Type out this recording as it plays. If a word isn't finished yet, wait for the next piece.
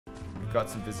got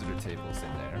some visitor tables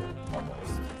in there.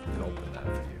 Almost. I can open that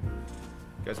for you.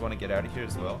 You guys want to get out of here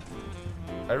as well?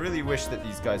 I really wish that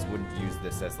these guys wouldn't use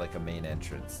this as like a main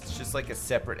entrance. It's just like a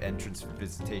separate entrance for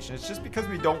visitation. It's just because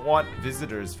we don't want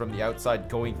visitors from the outside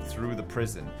going through the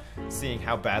prison, seeing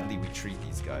how badly we treat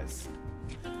these guys.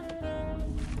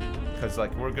 Because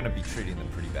like we're gonna be treating them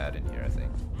pretty bad in here, I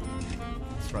think.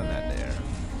 Let's run that there.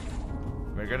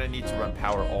 We're gonna need to run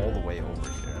power all the way over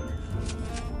here.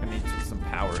 We're gonna need some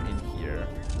power in here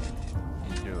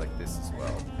like this as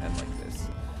well, and like this.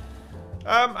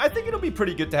 I think it'll be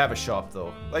pretty good to have a shop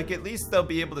though. Like at least they'll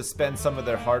be able to spend some of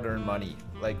their hard-earned money,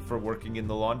 like for working in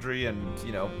the laundry and,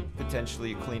 you know,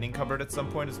 potentially a cleaning cupboard at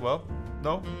some point as well.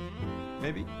 No?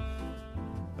 Maybe?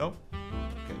 No?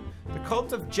 Okay. The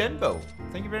Cult of Genbo.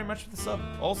 Thank you very much for the sub.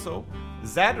 Also,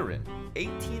 Zadarin.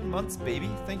 18 months, baby.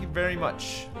 Thank you very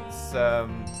much. It's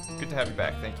good to have you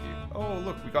back. Thank you. Oh,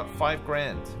 look, we got 5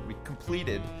 grand. We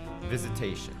completed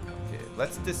visitation. Okay,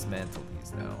 let's dismantle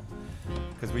these now.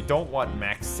 Because we don't want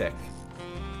max sec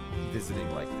visiting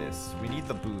like this. We need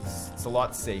the booths. It's a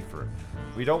lot safer.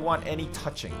 We don't want any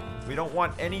touching. We don't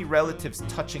want any relatives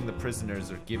touching the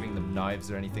prisoners or giving them knives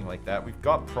or anything like that. We've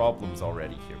got problems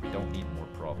already here. We don't need more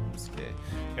problems, okay?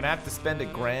 We're gonna have to spend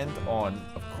 $1 grand on,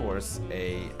 of course,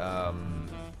 a,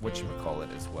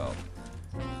 whatchamacallit as well.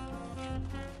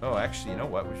 Oh, actually, you know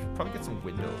what? We should probably get some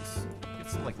windows. Get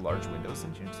some, like, large windows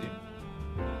in here, too.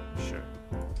 Sure.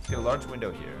 Get a large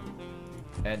window here.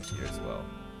 And here as well.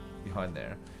 Behind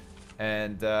there.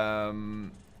 And,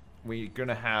 we're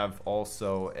gonna have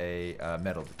also a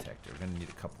metal detector. We're gonna need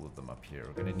a couple of them up here.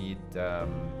 We're gonna need,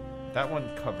 that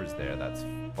one covers there. That's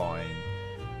fine.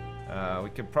 We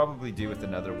could probably do with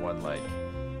another one, like,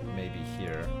 maybe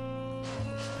here.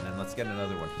 And then let's get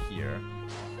another one here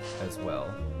as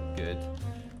well. Good.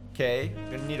 Okay,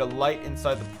 gonna need a light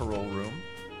inside the parole room.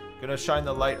 Gonna shine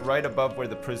the light right above where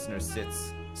the prisoner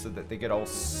sits so that they get all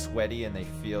sweaty and they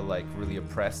feel like really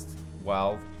oppressed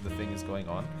while the thing is going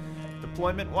on.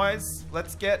 Deployment wise,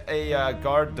 let's get a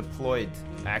guard deployed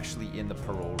actually in the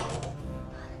parole room.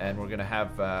 And we're gonna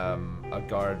have a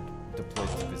guard deployed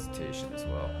to visitation as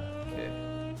well.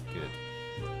 Okay, good.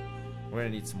 We're gonna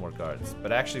need some more guards,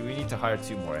 but actually we need to hire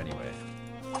 2 more anyway.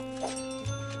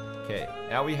 Okay,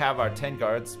 now we have our 10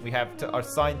 guards. We have to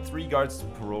assign 3 guards to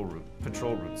patrol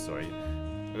route, sorry.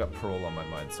 I got parole on my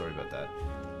mind, sorry about that.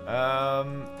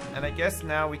 And I guess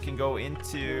now we can go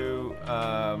into,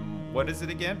 what is it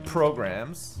again?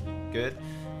 Programs, good.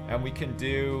 And we can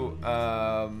do,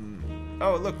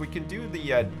 oh look, we can do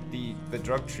the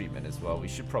drug treatment as well. We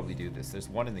should probably do this. There's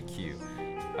one in the queue.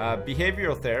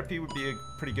 Behavioral therapy would be a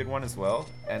pretty good one as well.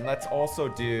 And let's also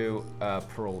do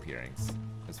parole hearings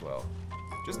as well.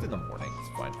 Just in the morning,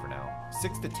 it's fine for now.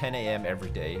 6 to 10 a.m. every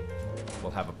day,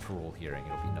 we'll have a parole hearing.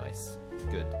 It'll be nice.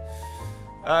 Good.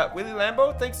 Willie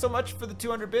Lambo, thanks so much for the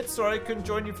 200 bits. Sorry I couldn't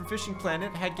join you for Fishing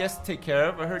Planet. Had guests to take care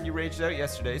of. I heard you raged out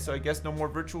yesterday, so I guess no more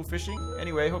virtual fishing.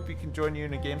 Anyway, hope you can join you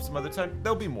in a game some other time.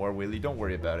 There'll be more, Willie. Don't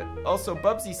worry about it. Also,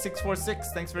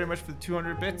 Bubsy646, thanks very much for the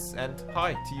 200 bits. And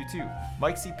hi to you too.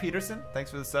 Mike C. Peterson,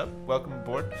 thanks for the sub. Welcome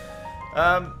aboard.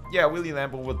 Yeah, Willie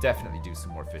Lamble will definitely do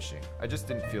some more fishing. I just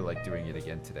didn't feel like doing it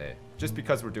again today. Just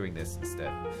because we're doing this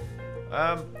instead.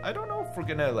 I don't know if we're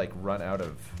gonna, like, run out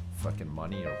of fucking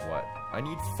money or what. I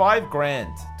need 5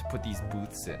 grand to put these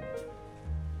booths in.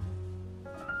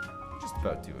 Just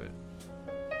about do it.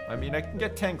 I mean, I can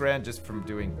get 10 grand just from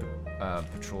doing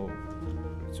patrol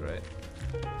routes, right?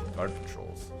 Guard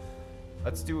patrols.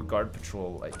 Let's do a guard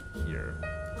patrol, like, here.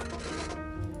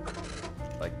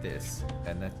 Like this.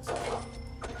 And let's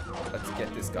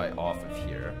get this guy off of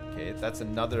here. Okay, that's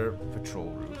another patrol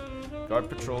route. Guard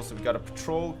patrol, so we've got a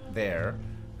patrol there.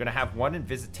 We're gonna have one in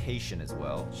visitation as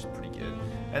well, which is pretty good.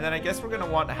 And then I guess we're gonna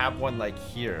want to have one like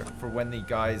here for when the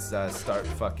guys start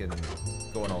fucking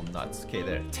going all nuts. Okay,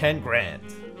 there, 10 grand,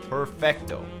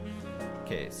 perfecto.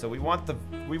 Okay, so we want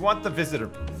the visitor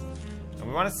booth, and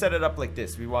we want to set it up like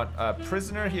this. We want a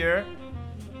prisoner here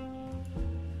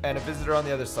and a visitor on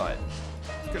the other side.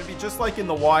 It's gonna be just like in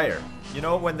The Wire. You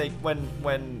know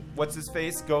when what's his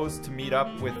face goes to meet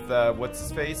up with what's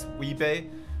his face,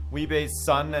 Weebei's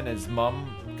son and his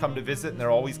mom come to visit, and they're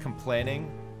always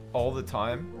complaining all the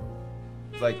time.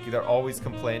 Like, they're always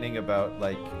complaining about,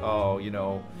 like, oh, you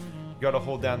know, you gotta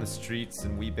hold down the streets,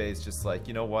 and Weebei's just like,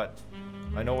 you know what?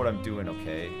 I know what I'm doing,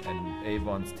 okay? And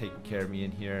Avon's taking care of me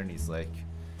in here, and he's like,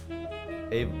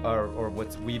 or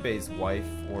what's Weebei's wife,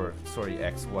 or, sorry,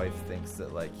 ex-wife thinks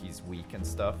that, like, he's weak and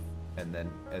stuff, and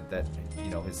then that,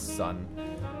 you know, his son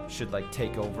should, like,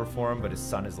 take over for him, but his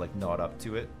son is, like, not up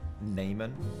to it.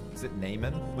 Naaman? Is it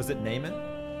Naaman? Was it Naaman?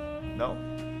 No?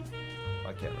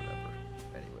 I can't remember.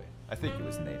 Anyway, I think it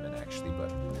was Naaman, actually,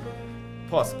 but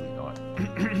possibly not.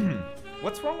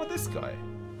 What's wrong with this guy?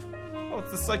 Oh,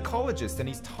 it's the psychologist, and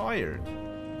he's tired.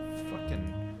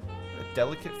 Fucking a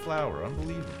delicate flower.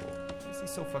 Unbelievable. Why is he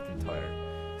so fucking tired?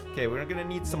 Okay, we're gonna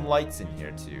need some lights in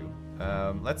here, too.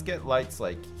 Let's get lights,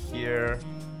 like, here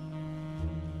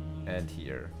and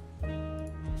here. And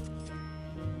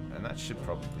that should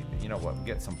probably be... You know what? We'll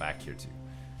get some back here, too.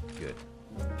 Good.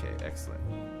 Okay, excellent.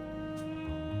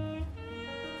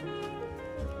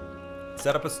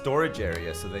 Set up a storage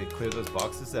area so they clear those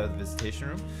boxes out of the visitation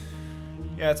room.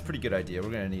 Yeah, it's a pretty good idea.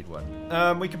 We're gonna need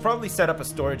one. We could probably set up a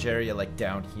storage area like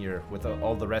down here with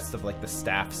all the rest of like the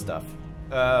staff stuff.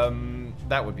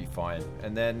 That would be fine.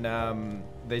 And then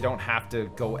they don't have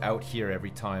to go out here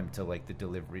every time to like the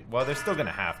delivery. Well, they're still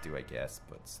gonna have to, I guess,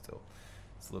 but still.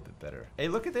 It's a little bit better. Hey,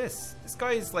 look at this. This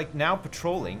guy is like now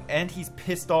patrolling and he's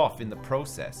pissed off in the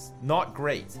process. Not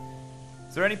great.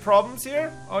 Is there any problems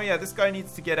here? Oh yeah, this guy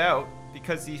needs to get out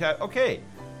because he had... Okay,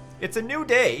 it's a new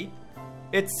day.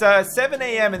 It's 7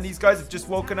 a.m. and these guys have just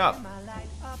woken up.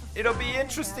 It'll be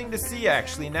interesting to see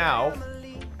actually now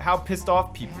how pissed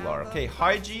off people are. Okay,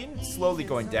 hygiene slowly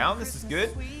going down. This is good.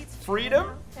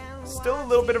 Freedom, still a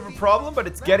little bit of a problem, but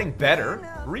it's getting better.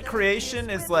 Recreation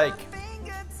is like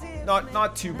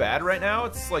not too bad right now.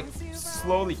 It's like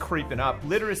slowly creeping up.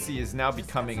 Literacy is now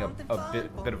becoming a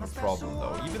bit of a problem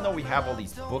though. Even though we have all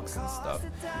these books and stuff,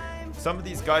 some of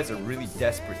these guys are really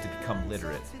desperate to become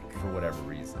literate for whatever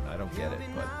reason. I don't get it,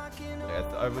 but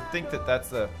I would think that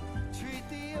that's a...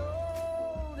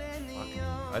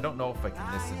 I don't know if I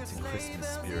can listen to Christmas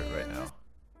Spirit right now.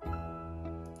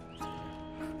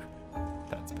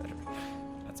 That's better.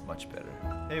 That's much better.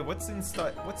 Hey, what's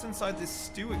inside this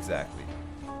stew exactly?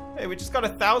 Hey, we just got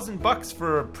 $1,000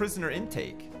 for prisoner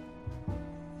intake.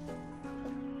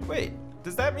 Wait,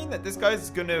 does that mean that this guy's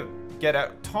gonna get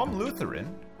out? Tom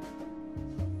Lutheran?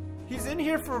 He's in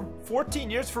here for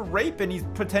 14 years for rape and he's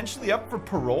potentially up for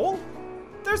parole?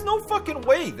 There's no fucking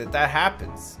way that that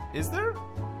happens, is there?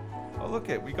 Oh, look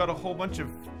it, we got a whole bunch of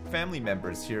family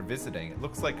members here visiting. It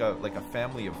looks like a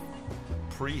family of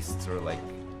priests or like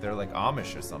they're like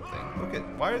Amish or something. Look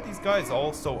at, why are these guys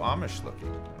all so Amish looking?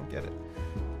 I don't get it.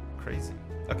 Crazy.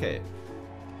 Okay.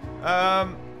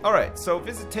 Alright, so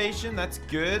visitation, that's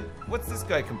good. What's this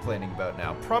guy complaining about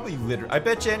now? Probably I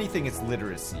bet you anything it's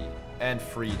literacy and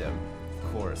freedom.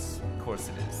 Of course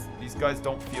it is. These guys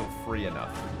don't feel free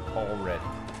enough already.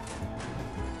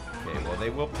 Okay, well they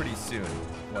will pretty soon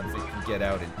once they can get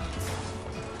out and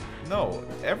eat. No,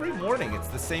 every morning it's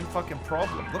the same fucking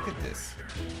problem. Look at this.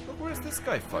 Look, where's this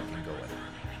guy fucking going?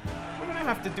 We're gonna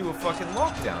have to do a fucking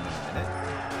lockdown in a minute.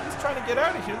 He's trying to get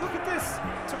out of here. Look at this.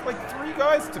 It took like 3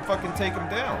 guys to fucking take him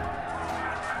down.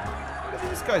 Where are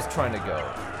these guys trying to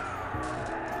go?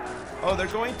 Oh, they're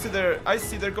going to their... I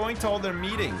see, they're going to all their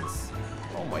meetings.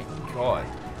 Oh my god.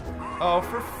 Oh,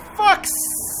 for fuck's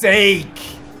sake!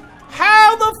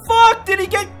 How the fuck did he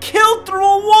get killed through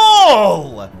a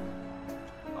wall?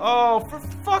 Oh, for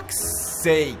fuck's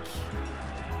sake.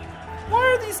 Why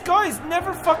are these guys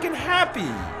never fucking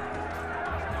happy?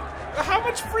 How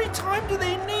much free time do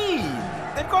they need?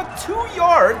 They've got 2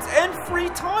 yards and free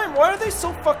time. Why are they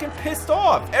so fucking pissed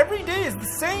off? Every day is the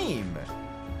same.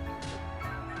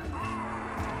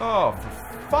 Oh, for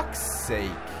fuck's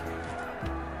sake.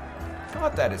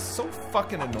 God, that is so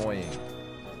fucking annoying.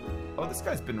 Oh, this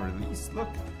guy's been released. Look,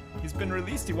 he's been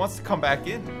released. He wants to come back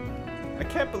in. I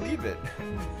can't believe it.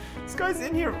 This guy's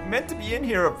in here, meant to be in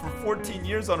here for 14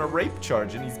 years on a rape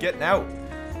charge, and he's getting out.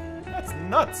 That's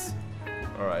nuts.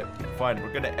 Alright, fine.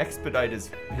 We're gonna expedite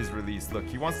his release. Look,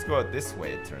 he wants to go out this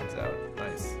way, it turns out.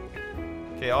 Nice.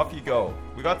 Okay, off you go.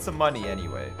 We got some money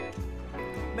anyway.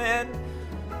 Man,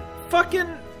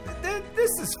 fucking...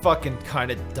 This is fucking kind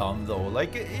of dumb, though.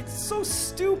 Like, it's so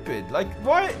stupid. Like,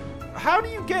 why... How do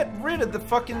you get rid of the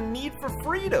fucking need for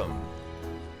freedom?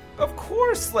 Of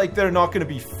course, like, they're not gonna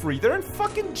be free. They're in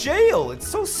fucking jail. It's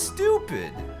so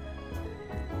stupid.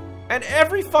 And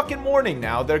every fucking morning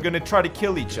now, they're gonna try to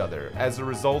kill each other as a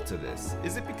result of this.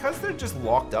 Is it because they're just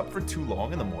locked up for too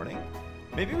long in the morning?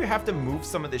 Maybe we have to move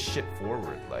some of this shit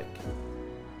forward, like...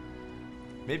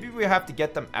 Maybe we have to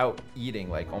get them out eating,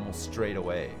 like, almost straight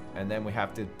away. And then we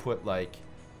have to put, like,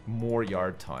 more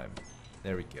yard time.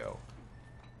 There we go.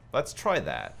 Let's try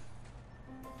that.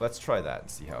 Let's try that and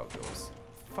see how it goes.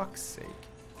 Fuck's sake.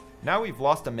 Now we've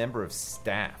lost a member of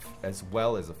staff, as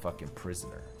well as a fucking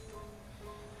prisoner.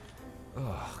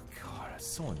 Oh, God, I'm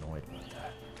so annoyed about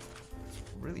that. It's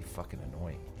really fucking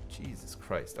annoying. Jesus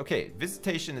Christ. Okay,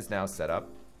 visitation is now set up.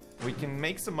 We can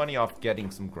make some money off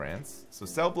getting some grants. So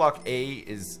cell block A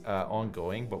is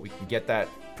ongoing, but we can get that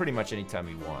pretty much anytime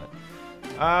we want.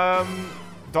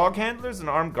 Dog handlers and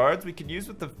armed guards. We could use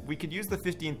the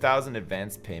 15,000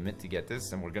 advance payment to get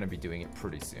this, and we're gonna be doing it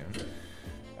pretty soon.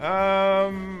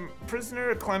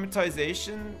 Prisoner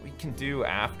acclimatization we can do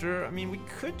after. I mean, we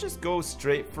could just go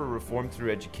straight for reform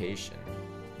through education,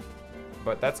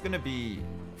 but that's gonna be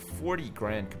 40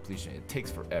 grand completion. It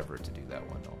takes forever to do that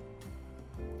one though.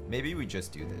 Maybe we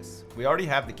just do this. We already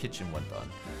have the kitchen one done.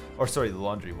 Or sorry, the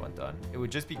laundry one done. It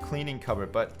would just be cleaning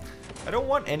cupboard, but I don't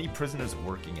want any prisoners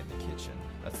working in the kitchen.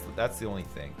 That's the only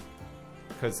thing.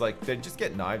 Because like they just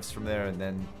get knives from there, and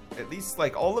then at least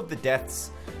like all of the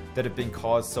deaths that have been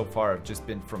caused so far have just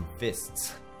been from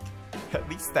fists. At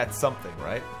least that's something,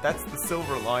 right? That's the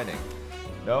silver lining.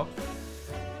 No?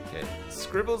 Okay.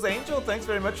 Scribbles Angel, thanks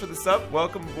very much for the sub.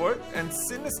 Welcome aboard. And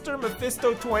Sinister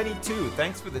Mephisto 22,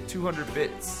 thanks for the 200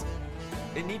 bits.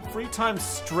 They need free time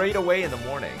straight away in the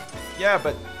morning. Yeah,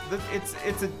 but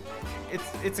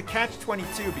it's a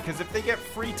catch-22 because if they get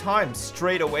free time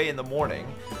straight away in the morning,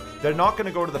 they're not going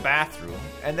to go to the bathroom,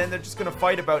 and then they're just going to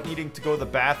fight about needing to go to the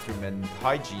bathroom and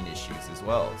hygiene issues as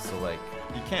well. So like,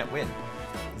 you can't win.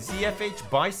 ZFH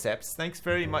Biceps, thanks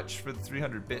very much for the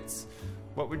 300 bits.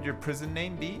 What would your prison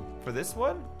name be for this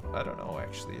one? I don't know,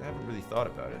 actually. I haven't really thought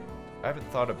about it. I haven't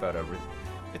thought about it.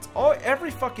 It's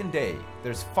every fucking day.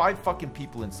 There's 5 fucking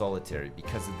people in solitary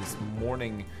because of this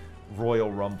morning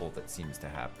Royal Rumble that seems to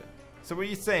happen. So what are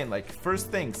you saying? Like,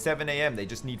 first thing, 7 a.m., they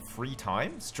just need free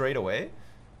time straight away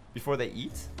before they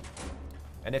eat?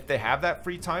 And if they have that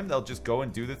free time, they'll just go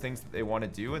and do the things that they want to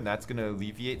do, and that's going to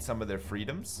alleviate some of their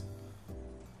freedoms?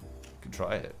 You can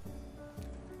try it.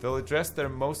 They'll address their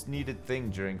most needed thing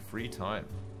during free time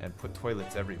and put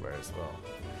toilets everywhere as well.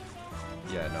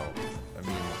 Yeah, no. I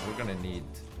mean, we're gonna need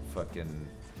fucking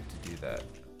to do that.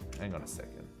 Hang on a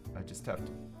second. I just have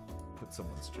to put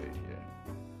someone straight here.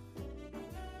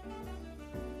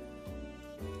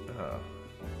 Oh.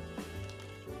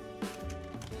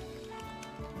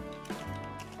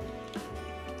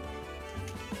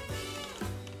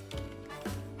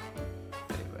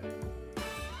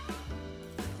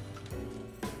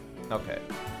 Okay,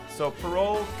 so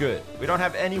parole, good. We don't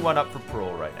have anyone up for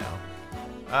parole right now.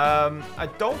 I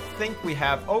don't think we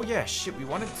have... Oh yeah, shit, we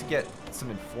wanted to get some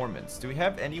informants. Do we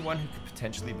have anyone who could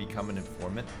potentially become an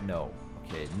informant? No.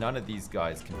 Okay, none of these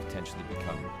guys can potentially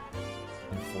become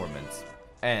informants.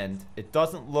 And it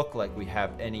doesn't look like we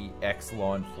have any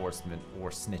ex-law enforcement or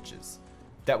snitches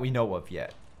that we know of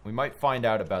yet. We might find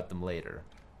out about them later.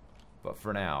 But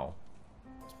for now,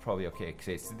 it's probably okay.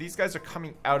 Okay, so these guys are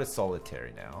coming out of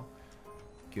solitary now.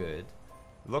 Good.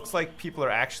 Looks like people are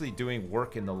actually doing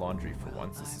work in the laundry for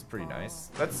once. This is pretty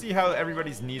nice. Let's see how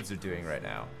everybody's needs are doing right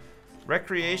now.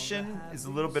 Recreation is a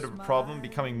little bit of a problem,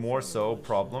 becoming more so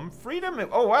problem. Freedom,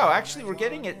 oh wow, actually we're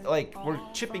getting it, like, we're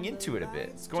chipping into it a bit.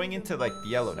 It's going into like the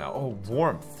yellow now. Oh,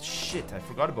 warmth. Shit, I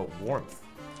forgot about warmth.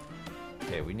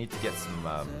 Okay, we need to get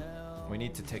some, we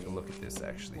need to take a look at this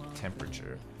actually.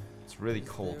 Temperature. It's really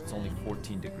cold. It's only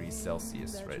 14 degrees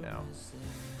Celsius right now.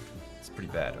 It's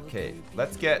pretty bad. Okay,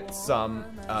 let's get some,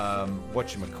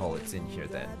 whatchamacallits in here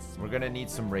then. We're gonna need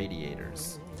some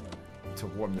radiators to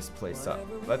warm this place up.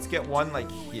 Let's get one like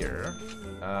here.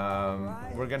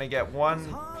 We're gonna get one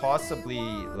possibly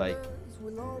like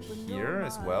here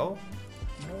as well.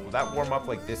 Will that warm up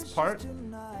like this part?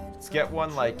 Let's get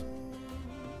one like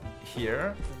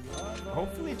here.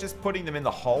 Hopefully just putting them in the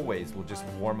hallways will just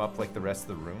warm up like the rest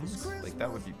of the rooms. Like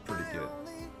that would be pretty good.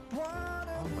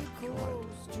 Oh my god.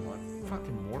 I want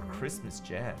fucking more Christmas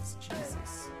jazz.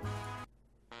 Jesus.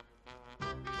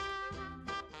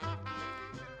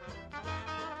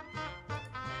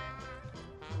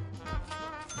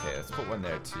 Okay, let's put one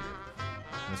there too.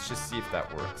 Let's just see if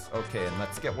that works. Okay, and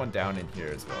let's get one down in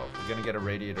here as well. We're gonna get a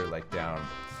radiator like down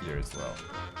here as well.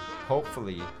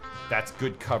 Hopefully that's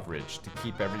good coverage to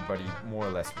keep everybody more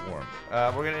or less warm.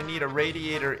 We're gonna need a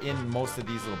radiator in most of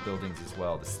these little buildings as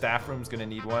well. The staff room's gonna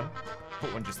need one.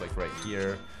 Put one just like right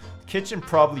here. Kitchen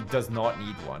probably does not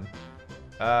need one.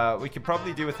 We could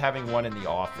probably do with having one in the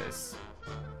office.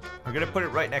 We're gonna put it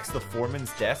right next to the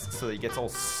foreman's desk so that he gets all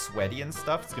sweaty and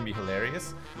stuff. It's gonna be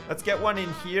hilarious. Let's get one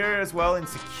in here as well in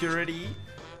security.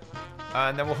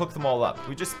 And then we'll hook them all up.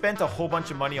 We just spent a whole bunch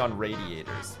of money on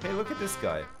radiators. Hey, look at this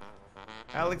guy.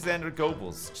 Alexander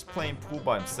Goebbels, just playing pool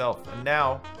by himself. And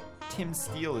now, Tim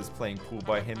Steele is playing pool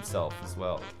by himself as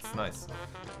well. It's nice.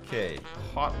 Okay,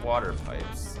 hot water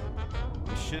pipes.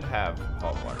 We should have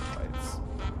hot water pipes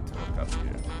to hook up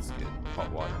here. That's good.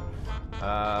 Hot water.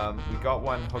 We got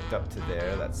one hooked up to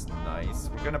there. That's nice.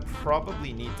 We're gonna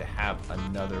probably need to have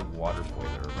another water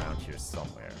boiler around here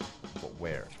somewhere. But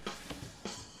where?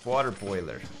 Water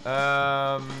boiler.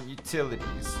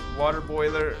 Utilities. Water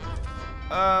boiler.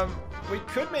 We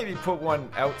could maybe put one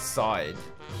outside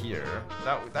here.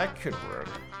 That could work.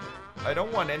 I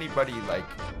don't want anybody, like,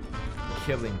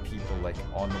 killing people, like,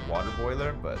 on the water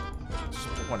boiler, but just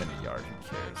put one in the yard. Who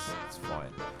cares? It's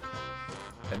fine.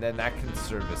 And then that can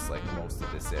service, like, most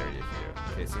of this area here.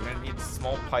 Okay, so we're going to need a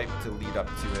small pipe to lead up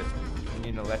to it. We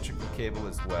need an electrical cable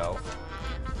as well.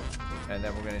 And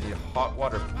then we're going to need a hot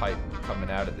water pipe coming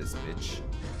out of this bitch.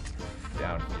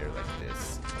 Down here, like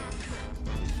this.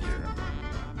 To here.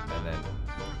 And then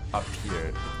up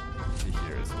here to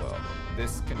here as well.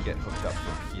 This can get hooked up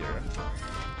from here.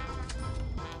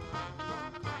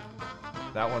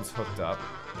 That one's hooked up.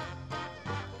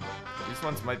 These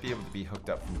ones might be able to be hooked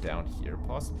up from down here,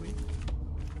 possibly.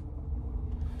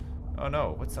 Oh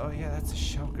no, what's, oh yeah, that's a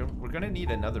show. We're gonna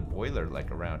need another boiler,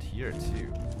 like, around here,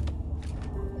 too.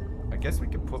 I guess we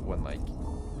could put one, like,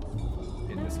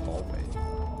 in this hallway.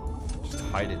 Just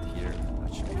hide it here.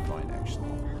 That should be fine,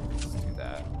 actually. Let's do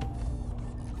that.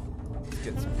 Let's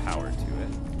get some power to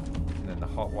it. And then the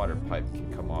hot water pipe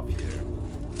can come off here.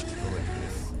 Go like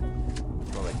this.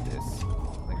 Go like this.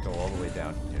 Then go all the way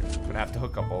down here. We're gonna have to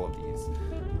hook up all of these.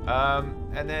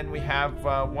 And then we have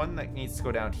one that needs to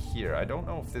go down here. I don't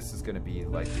know if this is gonna be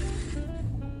like...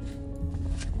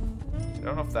 I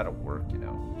don't know if that'll work, you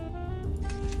know.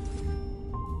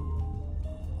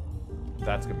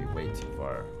 That's gonna be way too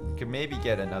far. We could maybe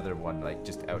get another one, like,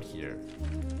 just out here.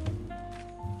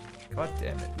 God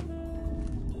damn it.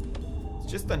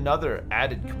 It's just another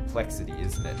added complexity,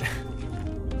 isn't it?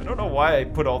 I don't know why I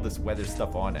put all this weather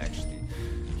stuff on, actually.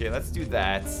 Okay, let's do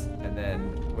that. And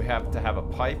then we have to have a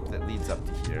pipe that leads up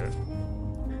to here.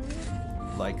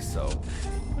 Like so.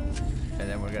 And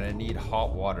then we're gonna need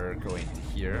hot water going to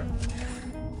here.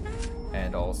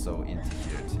 And also into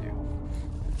here, too.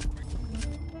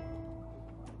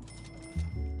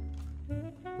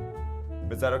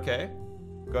 Is that okay?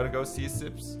 Gotta go see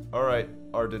Sips? Alright,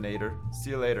 Ardinator. See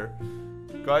you later.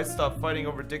 Guys, stop fighting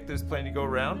over dick. There's plenty to go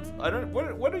around. I don't...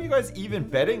 What are you guys even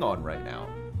betting on right now?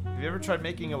 Have you ever tried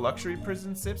making a luxury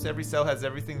prison, Sips? Every cell has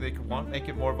everything they could want. Make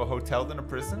it more of a hotel than a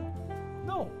prison?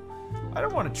 No. I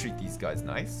don't want to treat these guys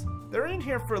nice. They're in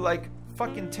here for, like,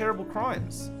 fucking terrible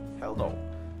crimes. Hell no.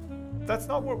 That's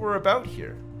not what we're about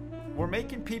here. We're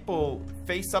making people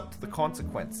face up to the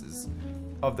consequences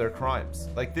of their crimes.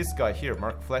 Like this guy here,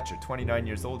 Mark Fletcher, 29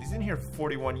 years old. He's in here for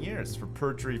 41 years for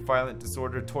perjury, violent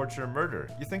disorder, torture, and murder.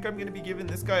 You think I'm going to be giving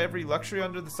this guy every luxury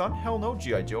under the sun? Hell no,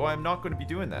 G.I. Joe. I'm not going to be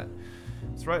doing that.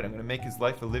 That's right. I'm going to make his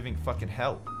life a living fucking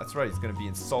hell. That's right. He's going to be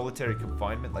in solitary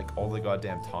confinement like all the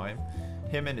goddamn time.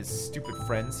 Him and his stupid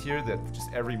friends here that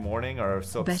just every morning are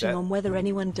so upset. Betting on whether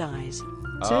anyone dies.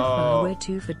 So far, we're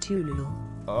 2 for 2, Lulu.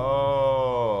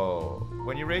 Oh.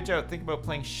 When you rage out, think about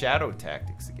playing Shadow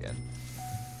Tactics again.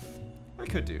 I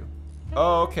could do.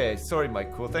 Oh, okay. Sorry,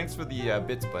 Mike. Cool. Thanks for the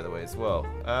bits, by the way, as well.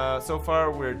 So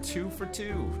far, we're 2 for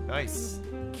 2. Nice.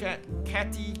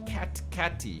 Catty.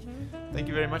 Thank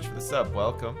you very much for the sub.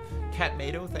 Welcome.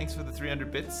 Catmado, thanks for the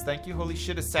 300 bits. Thank you. Holy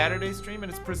shit, a Saturday stream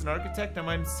and it's Prison Architect. Now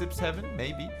I'm Sips Heaven,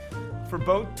 maybe. For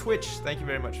both Twitch, thank you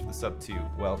very much for the sub too.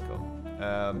 Welcome.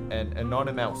 And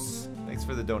Anonymous, thanks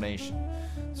for the donation.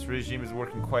 This regime is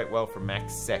working quite well for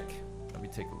Max Sec. Let me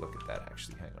take a look at that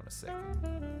actually. Hang on a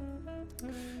second.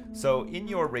 So in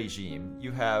your regime,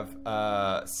 you have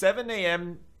 7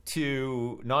 a.m.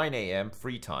 to 9 a.m.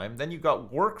 free time. Then you've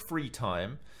got work free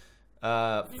time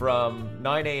from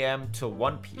 9 a.m. till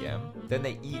 1 p.m. Then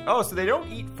they eat. Oh, so they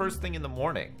don't eat first thing in the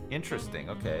morning. Interesting.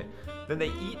 Okay. Then they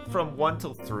eat from 1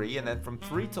 till 3, and then from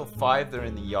 3 till 5 they're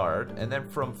in the yard, and then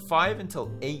from 5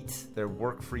 until 8 they're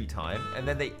work free time, and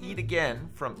then they eat again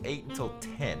from 8 until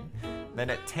 10. Then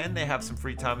at 10 they have some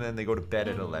free time, and then they go to bed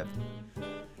at 11.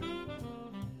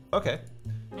 Okay.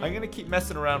 I'm gonna keep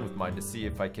messing around with mine to see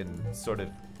if I can sort of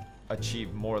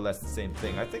achieve more or less the same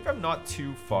thing. I think I'm not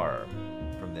too far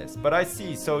from this, but I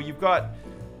see. So you've got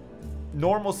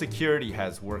normal security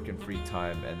has work and free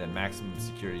time, and then maximum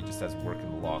security just has work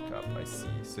and lockup. I see.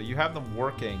 So you have them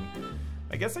working.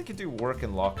 I guess I could do work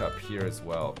and lockup here as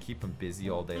well. Keep them busy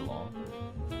all day long.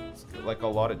 It's like a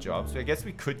lot of jobs. So I guess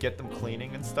we could get them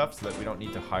cleaning and stuff so that we don't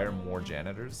need to hire more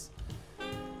janitors.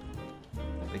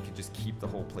 They could just keep the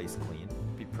whole place clean.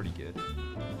 It'd be pretty good.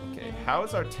 Okay, how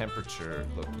is our temperature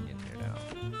looking in here now?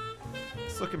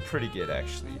 It's looking pretty good,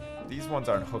 actually. These ones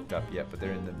aren't hooked up yet, but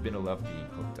they're in the middle of being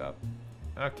hooked up.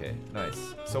 Okay,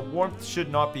 nice. So warmth should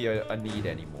not be a need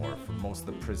anymore for most of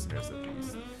the prisoners, at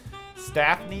least.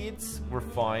 Staff needs, we're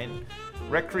fine.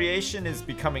 Recreation is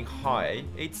becoming high.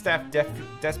 8 staff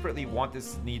desperately want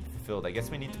this need fulfilled. I guess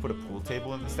we need to put a pool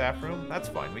table in the staff room. That's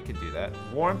fine, we can do that.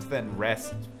 Warmth and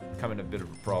rest becoming a bit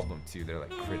of a problem too. They're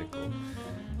like critical.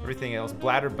 Everything else,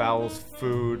 bladder, bowels,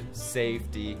 food,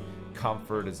 safety,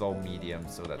 comfort is all medium,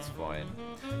 so that's fine.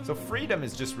 So freedom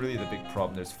is just really the big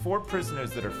problem. There's 4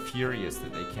 prisoners that are furious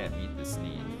that they can't meet this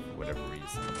need for whatever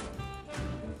reason.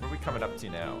 What are we coming up to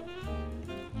now?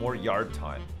 More yard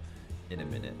time in a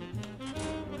minute.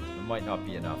 It might not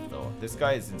be enough though. This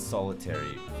guy is in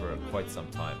solitary for quite some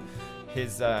time.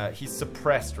 He's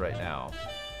suppressed right now.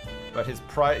 But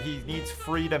he needs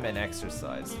freedom and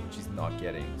exercise, which he's not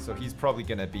getting. So he's probably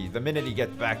gonna be, the minute he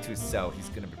gets back to his cell, he's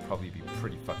gonna probably be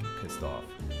pretty fucking pissed off.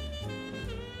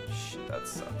 Shit, that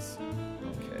sucks.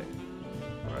 Okay.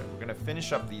 Alright, we're gonna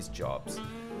finish up these jobs.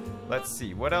 Let's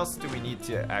see, what else do we need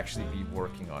to actually be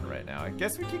working on right now? I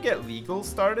guess we could get legal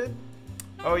started.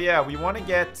 Oh yeah, we want to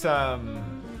get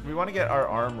our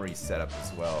armory set up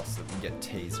as well, so we can get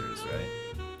tasers, right?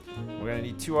 We're gonna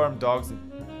need 2 armed dogs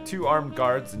and 2 armed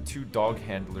guards and 2 dog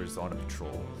handlers on a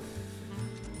patrol.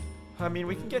 I mean,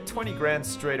 we can get 20 grand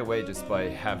straight away just by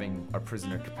having our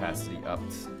prisoner capacity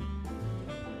upped.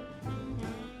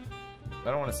 I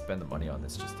don't want to spend the money on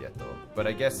this just yet though. But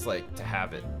I guess like to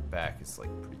have it back is like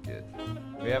pretty good.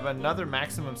 We have another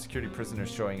maximum security prisoner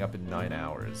showing up in 9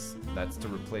 hours. That's to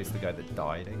replace the guy that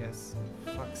died, I guess.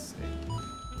 Fuck's sake.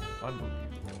 Unbelievable.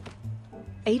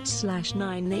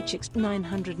 8/9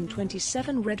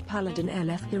 HX927 Red Paladin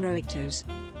LF Heroic Toes.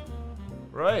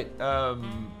 Right,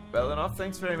 Belinoff,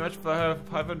 thanks very much for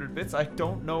 500 bits. I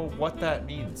don't know what that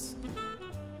means.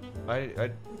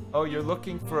 Oh, you're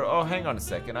looking for, oh, hang on a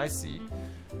second, I see.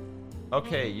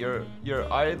 Okay, your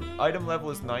item level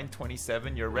is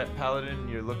 927, you're Red Paladin,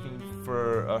 you're looking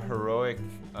for a heroic,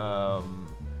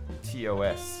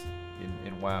 TOS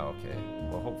in WoW, okay.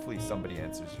 Well, hopefully somebody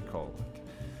answers your call.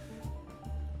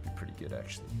 Pretty good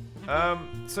actually.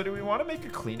 So do we want to make a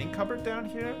cleaning cupboard down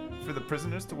here for the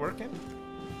prisoners to work in?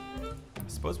 I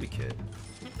suppose we could.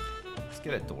 Let's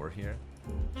get a door here.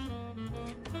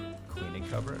 Cleaning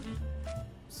cupboard.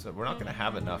 So we're not going to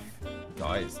have enough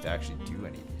guys to actually do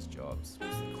any of these jobs.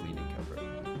 Where's the cleaning cupboard?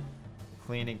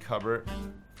 Cleaning cupboard.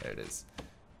 There it is.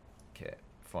 Okay,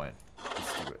 fine.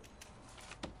 Let's do it.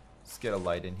 Let's get a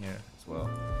light in here as well.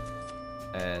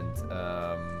 And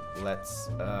let's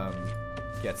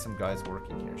get some guys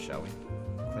working here, shall we?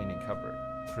 Cleaning cupboard,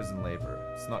 prison labor.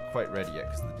 It's not quite ready yet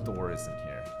because the door isn't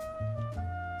here.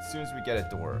 As soon as we get a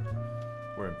door,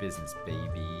 we're in business,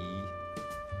 baby.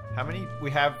 How many?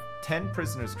 We have 10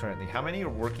 prisoners currently. How many are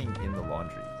working in the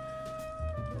laundry?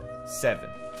 7.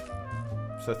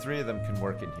 So 3 of them can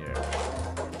work in here.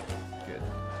 Good.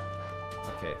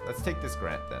 Okay, let's take this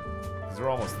grant then, because we're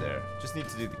almost there. Just need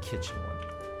to do the kitchen one.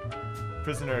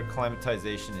 Prisoner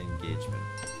acclimatization and engagement.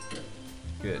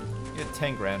 Good. You get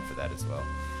 10 grand for that as well.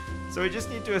 So we just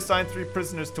need to assign 3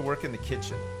 prisoners to work in the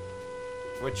kitchen.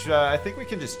 Which I think we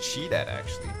can just cheat at,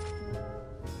 actually.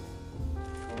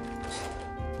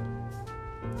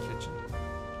 Kitchen.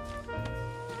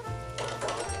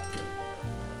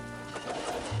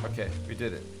 Okay, we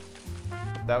did it.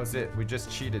 That was it. We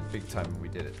just cheated big time and we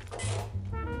did it.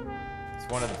 It's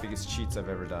one of the biggest cheats I've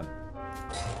ever done.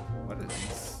 What are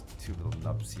these 2 little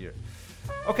nubs here?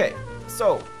 Okay,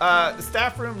 so the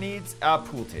staff room needs a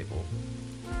pool table.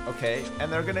 Okay,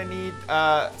 and they're gonna need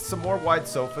some more wide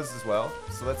sofas as well.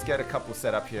 So let's get a couple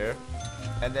set up here.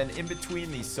 And then in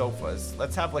between these sofas,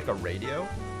 let's have like a radio.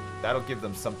 That'll give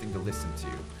them something to listen to.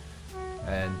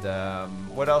 And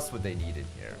what else would they need in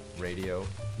here? Radio.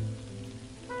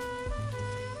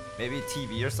 Maybe a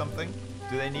TV or something?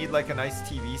 Do they need like a nice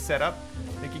TV setup?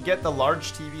 They could get the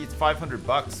large TV, it's 500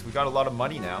 bucks. We got a lot of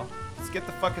money now. Let's get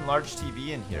the fucking large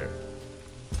TV in here.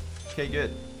 Okay,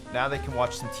 good. Now they can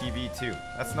watch some TV too.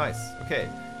 That's nice. Okay,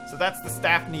 so that's the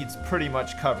staff needs pretty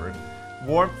much covered.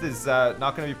 Warmth is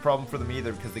not going to be a problem for them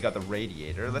either because they got the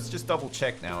radiator. Let's just double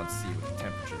check now and see what the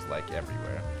temperature's like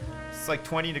everywhere. It's like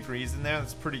 20 degrees in there.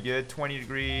 That's pretty good. 20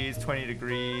 degrees, 20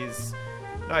 degrees.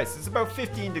 Nice. It's about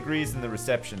 15 degrees in the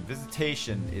reception.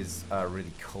 Visitation is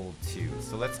really cold too.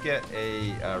 So let's get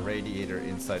a radiator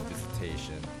inside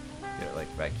visitation. Get it like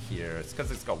back here. It's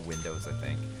because it's got windows, I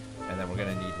think. And then we're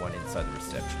going to need one inside the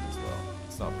reception as well.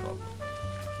 It's not a problem.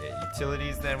 Okay,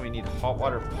 utilities then. We need a hot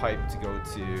water pipe to go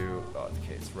to... Oh,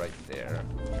 okay, it's right there.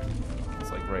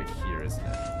 It's like right here, isn't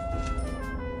it?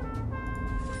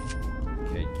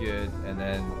 Okay, good. And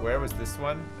then where was this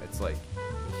one? It's like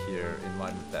here in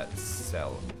line with that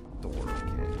cell door.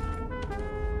 Okay.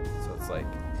 So it's like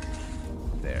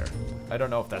there. I don't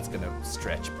know if that's going to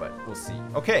stretch, but we'll see.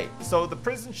 Okay, so the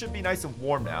prison should be nice and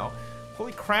warm now.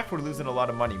 Holy crap, we're losing a lot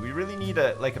of money. We really need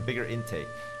a bigger intake.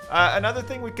 Another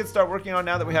thing we could start working on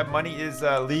now that we have money is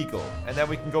legal. And then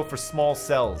we can go for small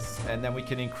cells. And then we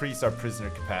can increase our prisoner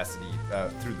capacity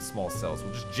through the small cells.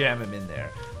 We'll just jam them in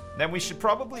there. Then we should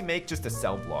probably make just a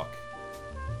cell block.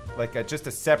 Like just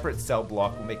a separate cell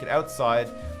block. We'll make it outside.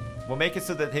 We'll make it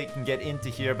so that they can get into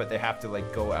here, but they have to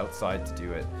like go outside to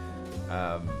do it.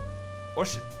 Or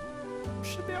should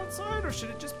it be outside, or should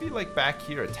it just be like back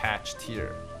here, attached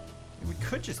here? We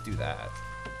could just do that.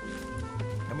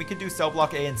 And we could do cell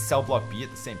block A and cell block B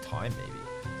at the same time, maybe.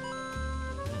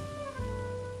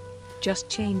 Just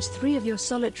change 3 of your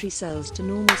solitary cells to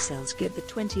normal cells. Get the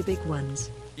 20 big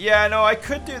ones. Yeah, no, I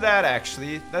could do that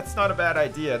actually. That's not a bad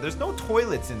idea. There's no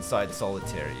toilets inside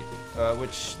solitary,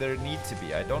 which there need to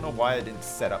be. I don't know why I didn't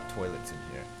set up toilets in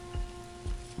here.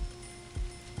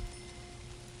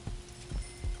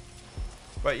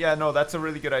 But yeah, no, that's a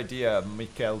really good idea,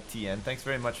 Mikael TN. Thanks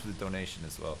very much for the donation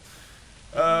as well.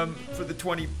 For the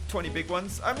 20 big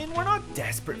ones. I mean, we're not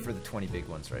desperate for the 20 big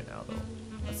ones right now, though.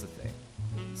 That's the thing.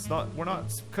 It's not, we're not,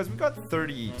 because we got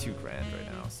 32 grand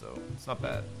right now, so it's not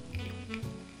bad.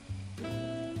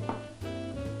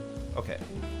 Okay,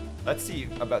 let's see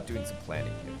about doing some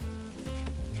planning here.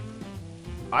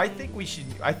 I think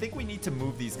we need to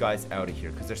move these guys out of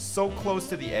here because they're so close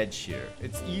to the edge here.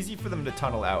 It's easy for them to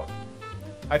tunnel out.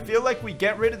 I feel like we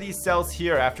get rid of these cells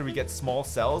here after we get small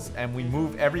cells and we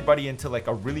move everybody into like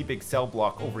a really big cell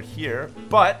block over here.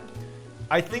 But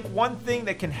I think one thing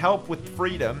that can help with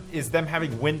freedom is them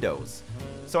having windows.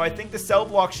 So I think the cell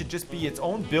block should just be its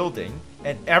own building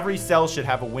and every cell should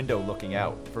have a window looking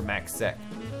out for max sec.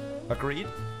 Agreed?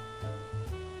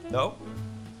 No?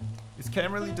 Is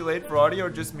cam really delayed for audio or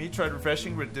just me? Tried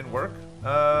refreshing but it didn't work?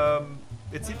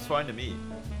 It seems fine to me.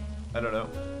 I don't know.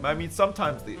 I mean,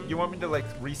 sometimes you want me to like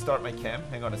restart my cam?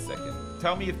 Hang on a second.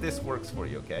 Tell me if this works for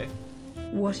you, okay?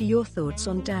 What are your thoughts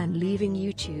on Dan leaving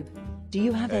YouTube? Do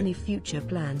you have any future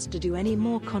plans to do any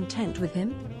more content with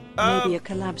him? Maybe a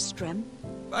collab stream?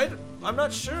 I'm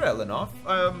not sure, Elenoff.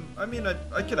 I mean,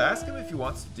 I could ask him if he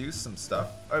wants to do some stuff.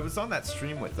 I was on that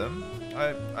stream with him.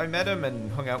 I met him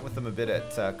and hung out with him a bit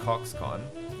at CoxCon,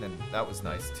 and that was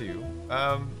nice too.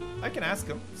 I can ask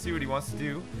him, see what he wants to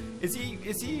do. Is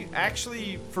he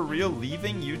actually for real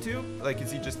leaving YouTube? Like,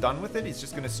 is he just done with it? He's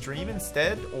just gonna stream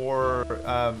instead, or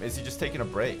is he just taking a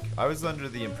break? I was under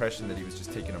the impression that he was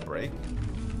just taking a break,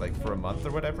 like for a month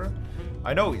or whatever.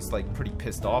 I know he's like pretty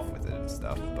pissed off with it and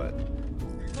stuff, but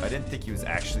I didn't think he was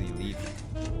actually leaving.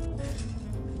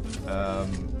 I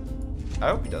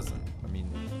hope he doesn't. I mean,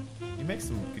 he makes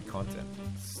some good content.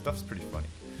 Stuff's pretty funny.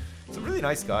 He's a really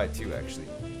nice guy too, actually.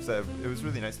 So it was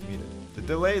really nice to meet him. The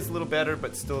delay is a little better,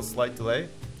 but still a slight delay.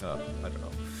 I don't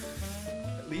know.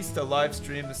 At least a live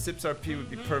stream. The Sips RP would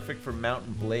be perfect for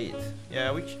Mountain Blade.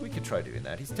 Yeah, we could try doing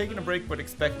that. He's taking a break, but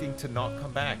expecting to not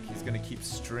come back. He's gonna keep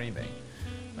streaming.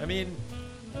 I mean,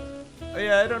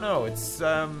 yeah, I don't know. It's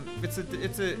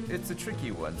a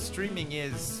tricky one. Streaming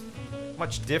is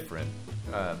much different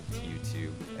to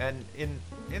YouTube, and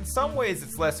in some ways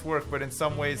it's less work, but in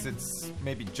some ways it's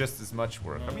maybe just as much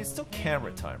work. I mean, it's still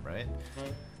camera time, right?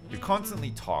 You're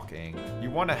constantly talking. You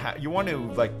want to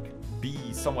like be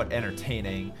somewhat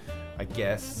entertaining, I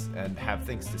guess, and have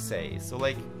things to say. So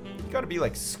like, you got to be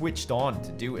like switched on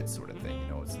to do it, sort of thing. You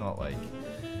know, it's not like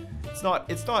it's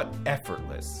not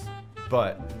effortless,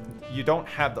 but you don't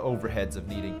have the overheads of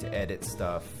needing to edit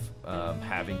stuff,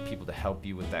 having people to help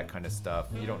you with that kind of stuff.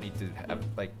 You don't need to have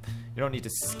like, you don't need to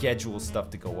schedule stuff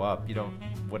to go up. You don't,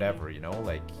 whatever, you know,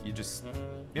 like you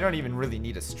don't even really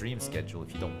need a stream schedule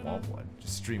if you don't want one.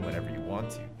 Just stream whenever you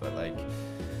want to. But like,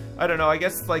 I don't know. I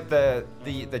guess like the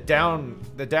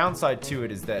downside to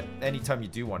it is that anytime you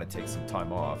do want to take some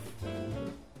time off,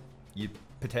 you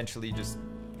potentially just,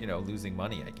 you know, losing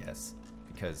money, I guess.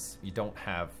 Because you don't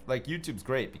have, like, YouTube's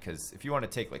great because if you want to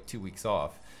take like 2 weeks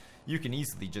off, you can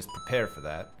easily just prepare for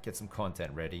that, get some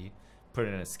content ready, put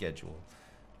it in a schedule,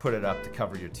 put it up to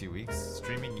cover your 2 weeks.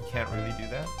 Streaming, you can't really do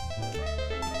that,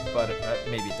 but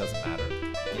maybe it doesn't matter,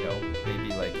 you know,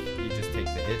 maybe like you just take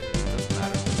the hit, it doesn't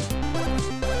matter.